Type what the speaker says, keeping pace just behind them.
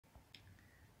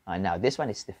Now, this one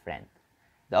is different.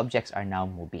 The objects are now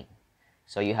moving.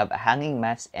 So, you have a hanging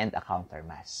mass and a counter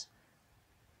mass.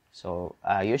 So,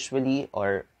 usually,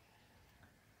 or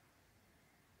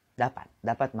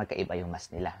dapat magkaiba yung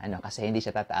mass nila. Kasi hindi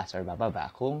siya tataas or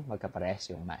bababa kung magkaparehas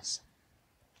yung mass.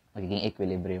 Magiging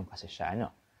equilibrium kasi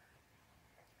siya.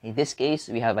 In this case,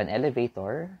 we have an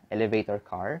elevator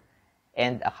car,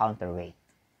 and a counterweight.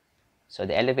 So,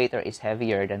 the elevator is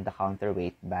heavier than the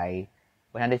counterweight by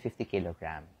 150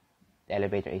 kilogram. The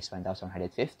elevator is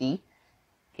 1,150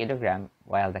 kilogram,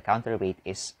 while the counterweight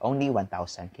is only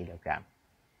 1,000 kilogram.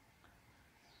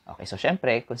 Okay, so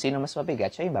syempre, kung sino mas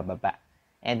mabigat, siya yung bababa.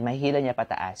 And mahihila niya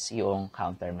pataas yung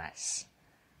countermass.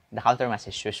 The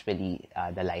countermass is usually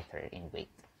the lighter in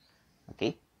weight.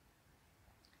 Okay?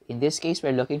 In this case,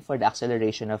 we're looking for the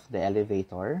acceleration of the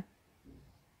elevator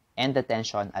and the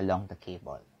tension along the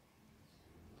cable.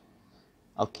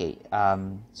 Okay,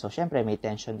 so syempre may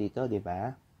tension dito, di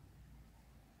ba?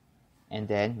 And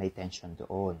then may tension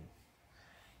doon.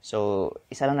 So,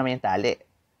 isa lang naman yung tali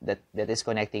that is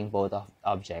connecting both of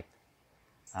object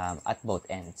at both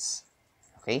ends.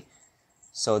 Okay?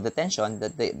 So, the tension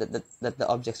that the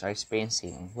objects are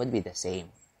experiencing would be the same.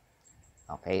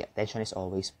 Okay? Tension is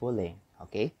always pulling.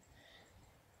 Okay?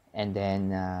 And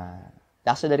then, the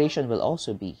acceleration will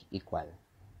also be equal.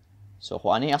 So,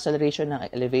 kung ano yung acceleration ng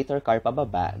elevator car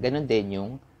pababa, ganun din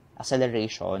yung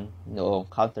acceleration ng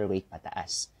counterweight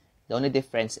pataas. The only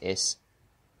difference is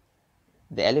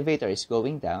the elevator is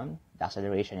going down, the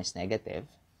acceleration is negative,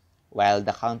 while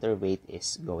the counterweight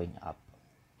is going up,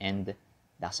 and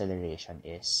the acceleration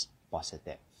is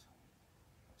positive.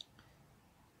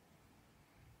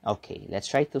 Okay, let's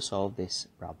try to solve this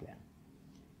problem.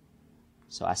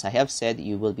 So, as I have said,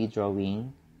 you will be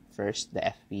drawing first the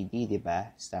FPD,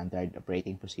 diba? Standard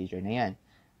operating procedure na yan.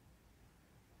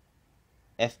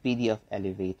 FPD of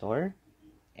elevator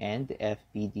and the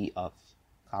FPD of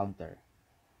counter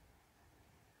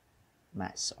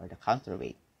mass or the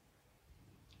counterweight.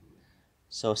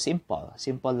 So, simple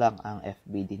lang ang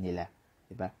FBD nila,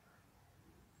 diba?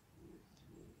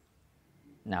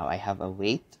 Now, I have a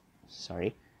weight,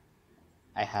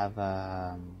 I have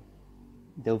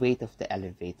the weight of the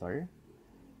elevator,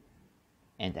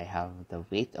 and I have the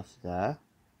weight of the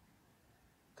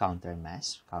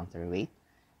counterweight,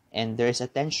 and there is a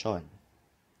tension,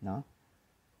 no?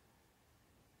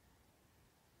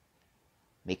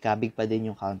 May kabig pa din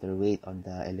yung counterweight on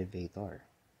the elevator.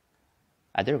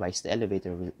 Otherwise, the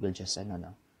elevator will just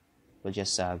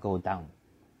go down.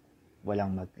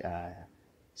 Walang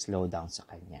slow down sa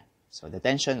kanya. So, the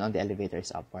tension on the elevator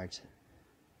is upwards,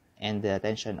 and the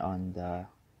tension on the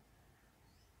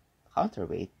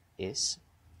counterweight is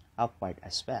upward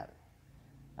as well.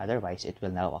 Otherwise, it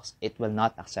will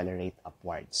not accelerate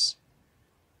upwards.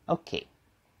 Okay.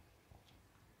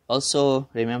 Also,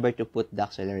 remember to put the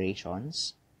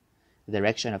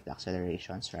direction of the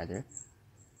accelerations rather,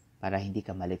 para hindi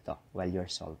ka malito while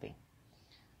you're solving.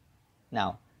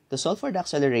 Now, to solve for the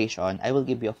acceleration, I will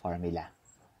give you a formula.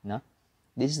 No?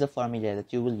 This is the formula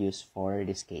that you will use for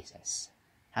these cases.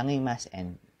 Hanging mass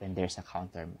and when there's a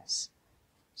counter mass.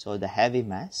 So, the heavy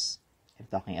mass, I'm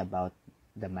talking about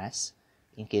the mass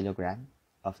in kilogram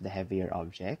of the heavier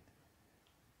object,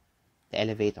 the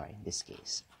elevator in this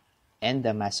case, and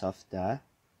the mass of the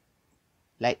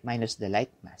light minus the light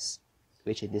mass,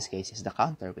 which in this case is the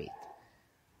counterweight,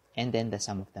 and then the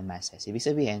sum of the masses. Ibig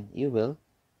sabihin, you will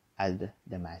add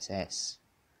the masses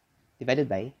divided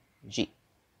by G.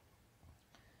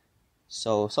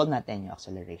 So, solve natin yung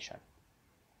acceleration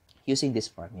using this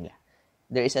formula.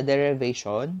 There is a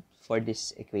derivation for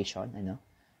this equation,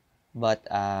 but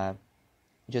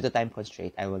due to time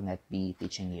constraint, I will not be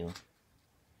teaching you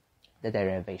the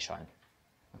derivation.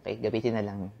 Okay, gamitin na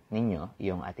lang ninyo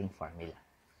yung ating formula.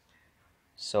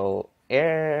 So,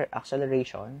 air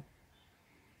acceleration,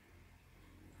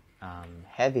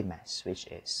 heavy mass, which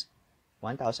is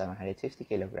 1,150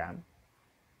 kilogram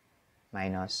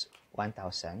minus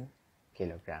 1,000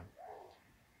 kilogram.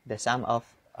 The sum of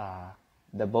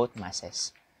the both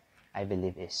masses, I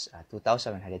believe, is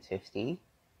 2,150.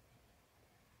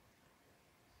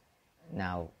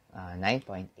 Now,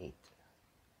 9.8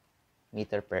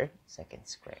 meter per second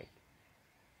squared.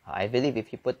 I believe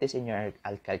if you put this in your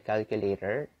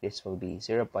calculator, this will be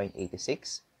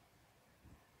 0.86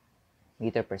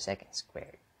 meter per second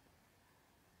squared.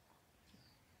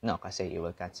 No, kasi you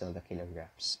will cancel the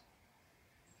kilograms.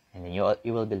 And then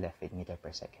you will be left with meter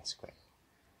per second squared.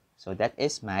 So that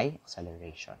is my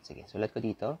acceleration. Sige, sulat ko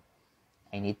dito.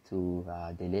 I need to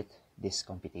delete this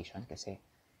computation kasi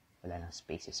wala lang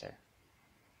spaces, sir.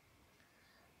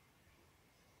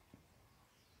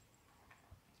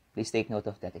 Please take note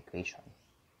of that equation.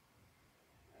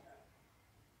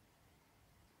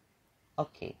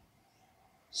 Okay.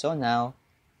 So now,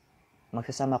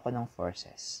 magsasama ko ng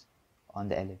forces on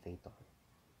the elevator.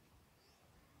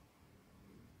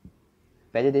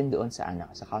 Pwede din doon sa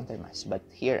countermass. But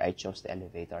here, I chose the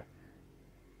elevator.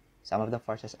 Sum of the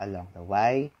forces along the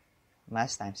Y,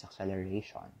 mass times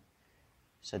acceleration.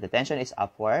 So the tension is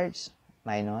upwards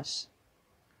minus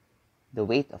the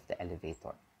weight of the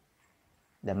elevator.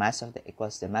 The mass of the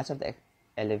equals the mass of the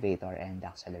elevator and the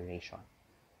acceleration.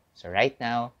 So right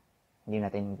now, hindi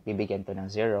natin bibigyan to ng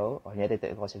 0 or hindi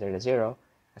natin ito consider the 0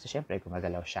 kasi syempre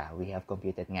gumagalaw siya. We have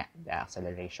computed nga the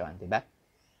acceleration, di ba?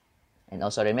 And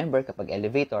also remember, kapag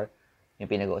elevator, yung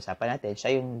pinag-uusapan natin,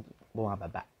 siya yung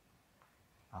bumababa.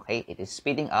 Okay? It is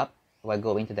speeding up while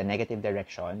going to the negative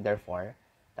direction. Therefore,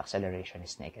 the acceleration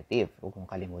is negative. Huwag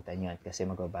mong kalimutan yun kasi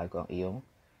magbabago ang iyong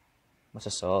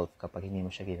masasolve kapag hindi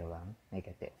mo siya ginawang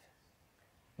negative.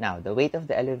 Now, the weight of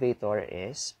the elevator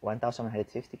is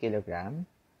 1,150 kilogram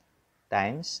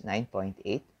times 9.8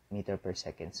 meter per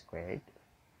second squared.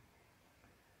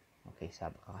 Okay,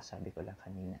 kakasabi ko lang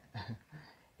kanina.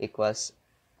 Equals,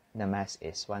 the mass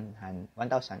is 1,150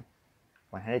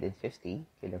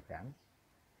 kilogram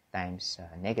times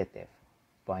negative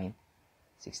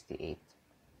 0.68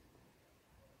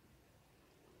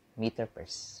 meter per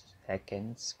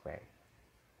second squared.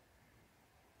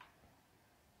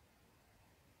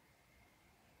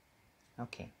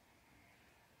 Okay.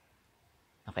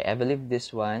 Okay, I believe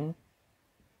this one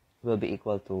will be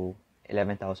equal to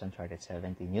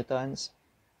 11,270 newtons.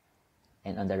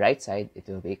 And on the right side, it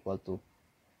will be equal to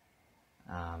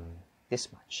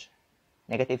this much,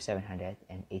 negative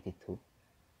 782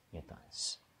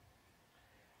 newtons.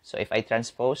 So if I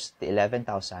transpose the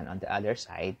 11,000 on the other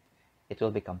side, it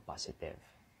will become positive.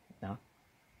 No?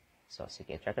 So,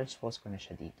 sige, transpose ko na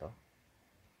siya dito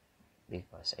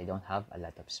because I don't have a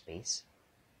lot of space.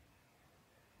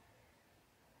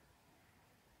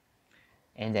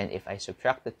 And then if I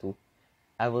subtract the 2,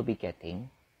 I will be getting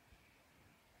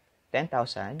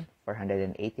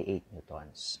 10,488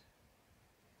 newtons.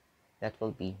 That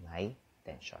will be my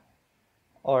tension.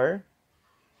 Or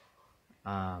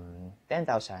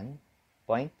 10,000.5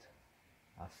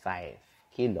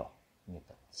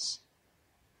 kilonewtons.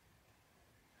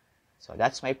 So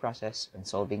that's my process when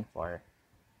solving for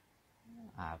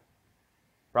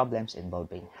problems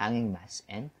involving hanging mass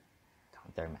and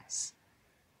countermass.